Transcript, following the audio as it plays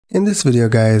In this video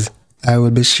guys, I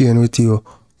will be sharing with you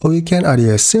how you can add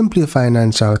your Simplii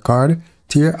financial card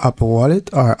to your Apple Wallet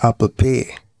or Apple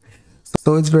Pay.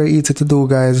 So it's very easy to do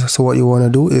guys. So what you want to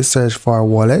do is search for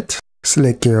wallet,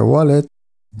 select your wallet,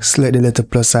 select the little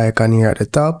plus icon here at the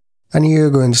top, and here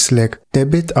you're going to select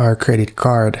debit or credit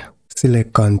card.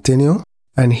 Select continue,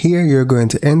 and here you're going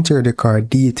to enter the card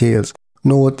details.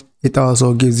 Note, it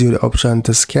also gives you the option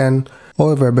to scan.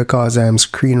 However, because I am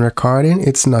screen recording,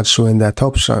 it's not showing that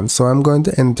option. So I'm going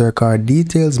to enter card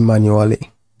details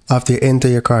manually. After you enter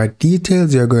your card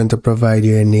details, you're going to provide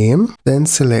your name, then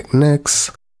select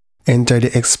next. Enter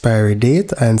the expiry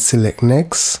date and select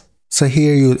next. So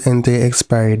here you'll enter your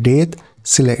expiry date,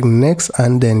 select next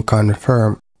and then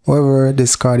confirm. However,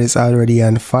 this card is already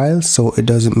on file, so it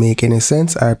doesn't make any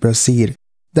sense. I proceed.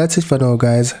 That's it for now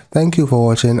guys. Thank you for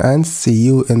watching and see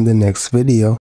you in the next video.